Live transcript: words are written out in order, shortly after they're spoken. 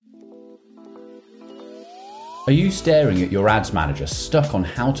Are you staring at your ads manager, stuck on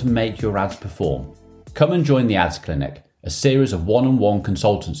how to make your ads perform? Come and join the Ads Clinic, a series of one-on-one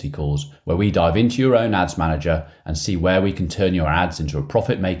consultancy calls where we dive into your own ads manager and see where we can turn your ads into a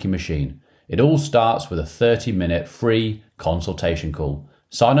profit-making machine. It all starts with a 30-minute free consultation call.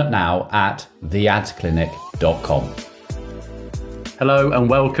 Sign up now at theadsclinic.com. Hello and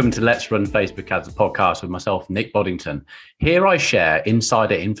welcome to Let's Run Facebook Ads, a podcast with myself, Nick Boddington. Here I share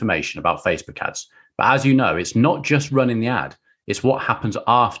insider information about Facebook ads. But as you know, it's not just running the ad, it's what happens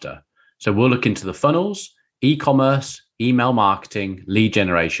after. So we'll look into the funnels, e-commerce, email marketing, lead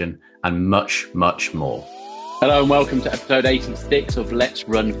generation, and much, much more. Hello and welcome to episode 86 of Let's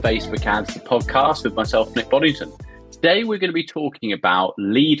Run Facebook Ads, the podcast with myself, Nick Boddington. Today, we're going to be talking about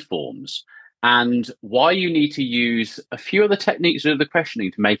lead forms and why you need to use a few of the techniques of the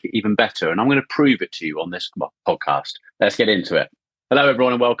questioning to make it even better. And I'm going to prove it to you on this podcast. Let's get into it. Hello,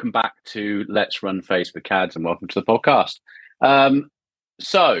 everyone, and welcome back to Let's Run Facebook Ads, and welcome to the podcast.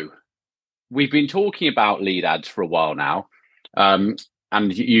 So we've been talking about lead ads for a while now. And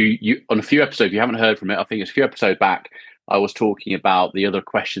you on a few episodes, if you haven't heard from it, I think it's a few episodes back, I was talking about the other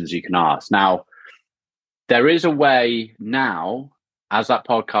questions you can ask. Now, there is a way now, as that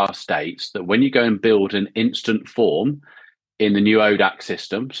podcast states, that when you go and build an instant form in the new ODAC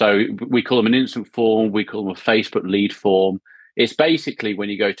system, so we call them an instant form, we call them a Facebook lead form. It's basically when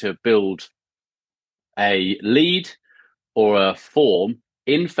you go to build a lead or a form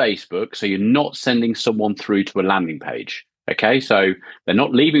in Facebook, so you're not sending someone through to a landing page. Okay, so they're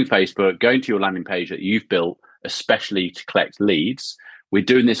not leaving Facebook, going to your landing page that you've built especially to collect leads. We're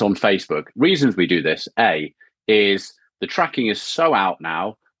doing this on Facebook. Reasons we do this, A, is the tracking is so out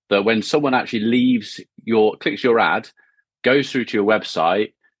now that when someone actually clicks your ad, goes through to your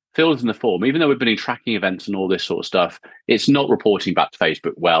website, fills in the form, even though we've been in tracking events and all this sort of stuff, it's not reporting back to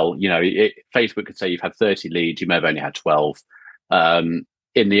Facebook well. You know, Facebook could say you've had 30 leads, you may have only had 12. Back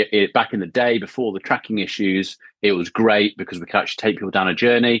in the day before the tracking issues, it was great because we could actually take people down a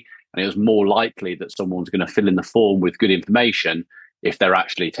journey, and it was more likely that someone's going to fill in the form with good information if they're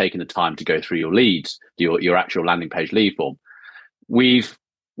actually taking the time to go through your leads, your actual landing page lead form.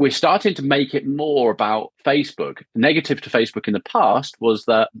 We're starting to make it more about Facebook. Negative to Facebook in the past was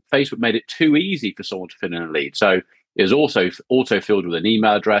that Facebook made it too easy for someone to fill in a lead. So it was also auto-filled with an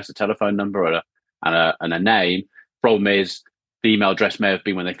email address, a telephone number, and a name. Problem is, the email address may have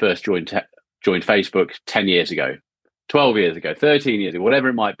been when they first joined Facebook 10 years ago, 12 years ago, 13 years ago, whatever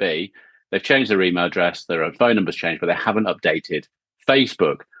it might be. They've changed their email address, their phone number's changed, but they haven't updated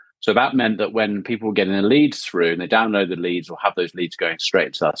Facebook. So that meant that when people were getting the leads through and they download the leads or have those leads going straight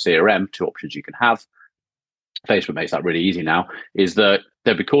into our CRM, two options you can have. Facebook makes that really easy now, is that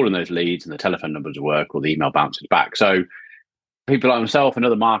they'll be calling those leads and the telephone numbers will work or the email bounces back. So people like myself and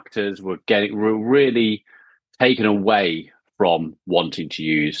other marketers were really taken away from wanting to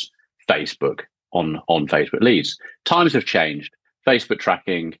use Facebook on Facebook leads. Times have changed. Facebook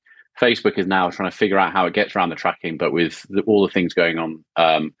tracking, Facebook is now trying to figure out how it gets around the tracking, but with all the things going on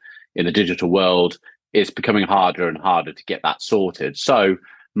in the digital world, it's becoming harder and harder to get that sorted. So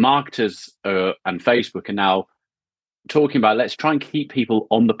marketers and Facebook are now talking about, let's try and keep people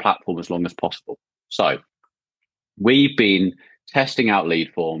on the platform as long as possible. So we've been testing out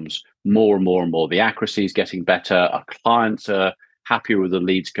lead forms more and more and more. The accuracy is getting better. Our clients are happier with the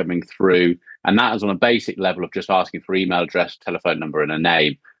leads coming through. And that is on a basic level of just asking for email address, telephone number, and a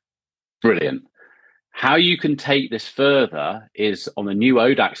name. Brilliant. How you can take this further is on the new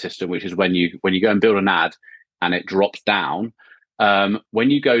ODAC system, which is when you go and build an ad and it drops down. When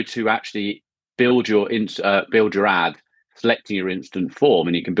you go to actually build your ad, selecting your instant form,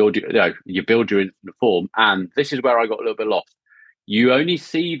 and you can build your instant form. And this is where I got a little bit lost. You only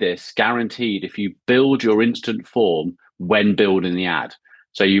see this guaranteed if you build your instant form when building the ad.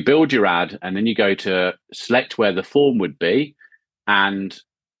 So you build your ad and then you go to select where the form would be, and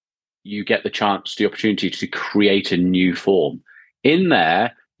you get the opportunity to create a new form. In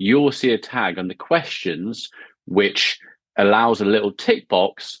there, you'll see a tag under questions, which allows a little tick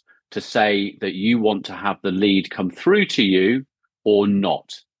box to say that you want to have the lead come through to you or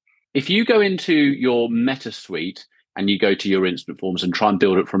not. If you go into your Meta suite and you go to your instant forms and try and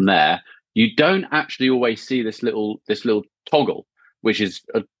build it from there, you don't actually always see this little toggle, which is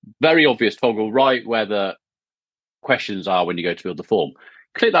a very obvious toggle right where the questions are when you go to build the form.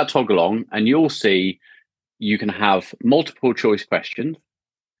 Click that toggle on and you'll see you can have multiple choice questions.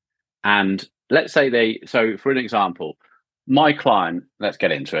 And let's say so for an example, my client, let's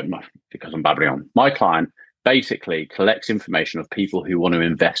get into it because I'm babbling on. My client basically collects information of people who want to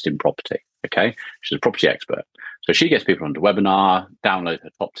invest in property. Okay. She's a property expert. So she gets people onto webinar, download her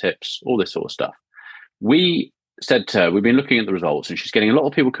top tips, all this sort of stuff. we said to her, we've been looking at the results and she's getting a lot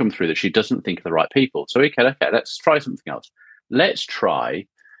of people come through that she doesn't think are the right people. So okay, let's try something else. Let's try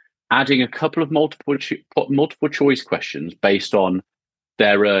adding a couple of multiple choice questions based on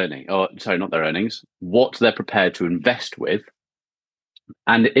their earning, or sorry, not their earnings, what they're prepared to invest with.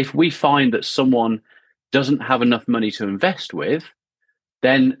 And if we find that someone doesn't have enough money to invest with,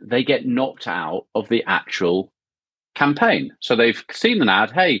 then they get knocked out of the actual campaign. So they've seen an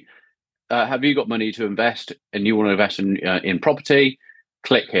ad, hey, have you got money to invest and you want to invest in property?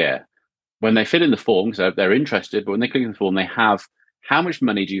 Click here. When they fill in the form, because they're interested, but when they click in the form, they have, how much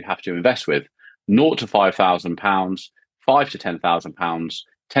money do you have to invest with? 0 to £5,000, £5 to £10,000,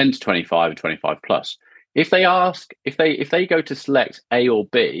 10 to 25, and 25 plus. If they go to select A or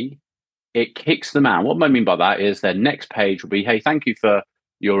B, it kicks them out. What I mean by that is their next page will be, hey, thank you for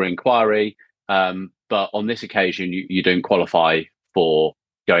your inquiry, but on this occasion you don't qualify for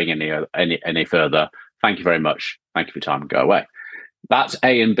going any further. Thank you very much. Thank you for your time and go away. That's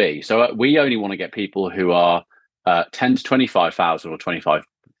A and B. So we only want to get people who are 10 to 25,000 or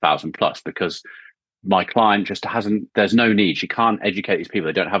 25,000 plus, because my client just there's no need. She can't educate these people.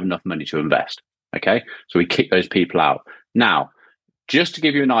 They don't have enough money to invest. Okay. So we kick those people out. Now, just to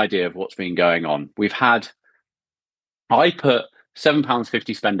give you an idea of what's been going on, I put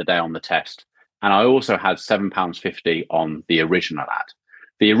 £7.50 spend a day on the test. And I also had £7.50 on the original ad.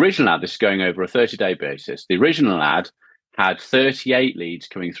 The original ad, this is going over a 30-day basis. The original ad had 38 leads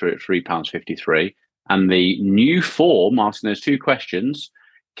coming through at £3.53. And the new form, asking those two questions,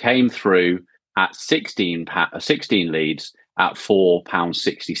 came through at 16 leads at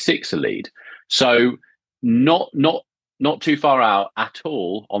 £4.66 a lead. So not too far out at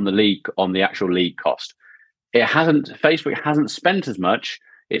all on the actual lead cost. Facebook hasn't spent as much.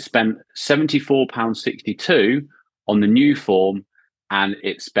 It spent £74.62 on the new form, and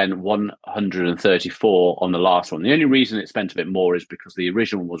it spent £134 on the last one. The only reason it spent a bit more is because the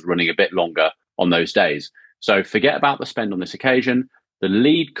original was running a bit longer on those days. So forget about the spend on this occasion. The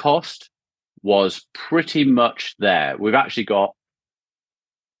lead cost was pretty much there. We've actually got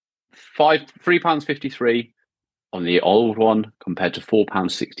 £3.53 on the old one compared to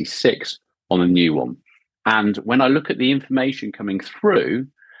 £4.66 on the new one. And when I look at the information coming through,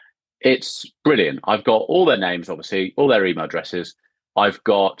 it's brilliant. I've got all their names, obviously, all their email addresses. I've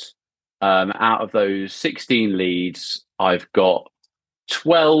got, out of those 16 leads, I've got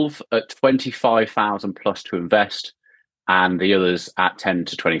 12 at 25,000 plus to invest, and the others at 10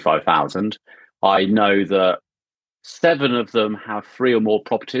 to 25,000. I know that 7 of them have 3 or more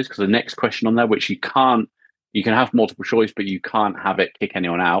properties, because the next question on there, which you can have multiple choice, but you can't have it kick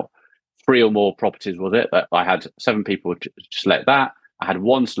anyone out. 3 or more properties was it. I had 7 people select that. I had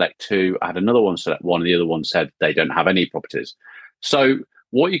 1 select 2. I had another one select 1, and the other one said they don't have any properties. So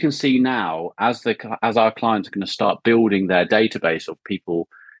what you can see now, as our clients are going to start building their database of people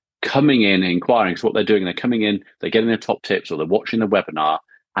coming in and inquiring, so what they're doing, they're coming in, they're getting their top tips, or they're watching the webinar,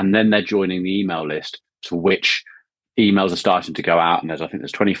 and then they're joining the email list, to which emails are starting to go out. And I think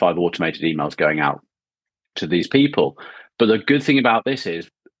there's 25 automated emails going out to these people. But the good thing about this is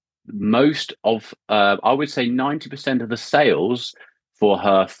most of, I would say 90% of the sales for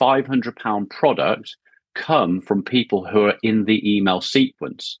her £500 product come from people who are in the email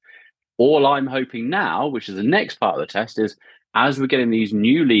sequence. All I'm hoping now, which is the next part of the test, is as we're getting these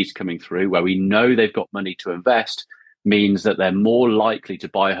new leads coming through where we know they've got money to invest, means that they're more likely to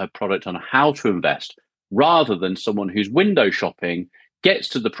buy her product on how to invest, rather than someone who's window shopping, gets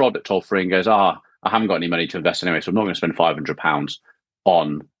to the product offering, goes, I haven't got any money to invest anyway, so I'm not going to spend £500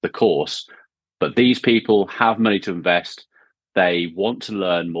 on the course. But these people have money to invest. They want to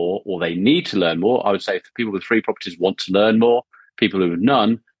learn more, or they need to learn more. I would say if people with 3 properties want to learn more, people who have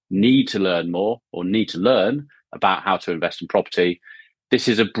none need to learn more, or need to learn about how to invest in property. This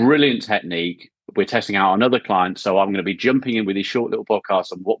is a brilliant technique. We're testing out on other clients, so I'm going to be jumping in with these short little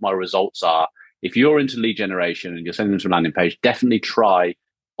podcasts on what my results are. If you're into lead generation and you're sending them to a landing page, definitely try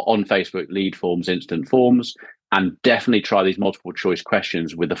on Facebook lead forms, instant forms, and definitely try these multiple choice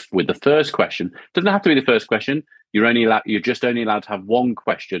questions with the first question. Doesn't have to be the first question. You're just only allowed to have 1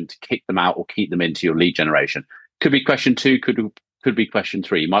 question to kick them out or keep them into your lead generation. Could be question 2, could be question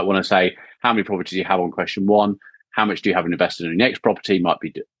 3. You might want to say, how many properties do you have on question 1? How much do you have invested in your next property? Might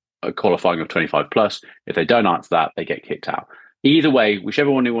be a qualifying of 25 plus. If they don't answer that, they get kicked out. Either way, whichever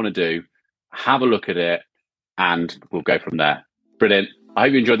one you want to do, have a look at it and we'll go from there. Brilliant. I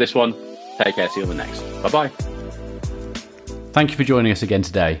hope you enjoyed this one. Take care. See you on the next. Bye-bye. Thank you for joining us again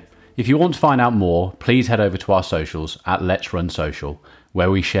today. If you want to find out more, please head over to our socials at Let's Run Social,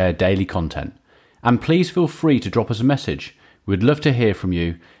 where we share daily content. And please feel free to drop us a message. We'd love to hear from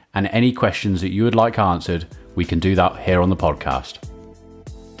you, and any questions that you would like answered, we can do that here on the podcast.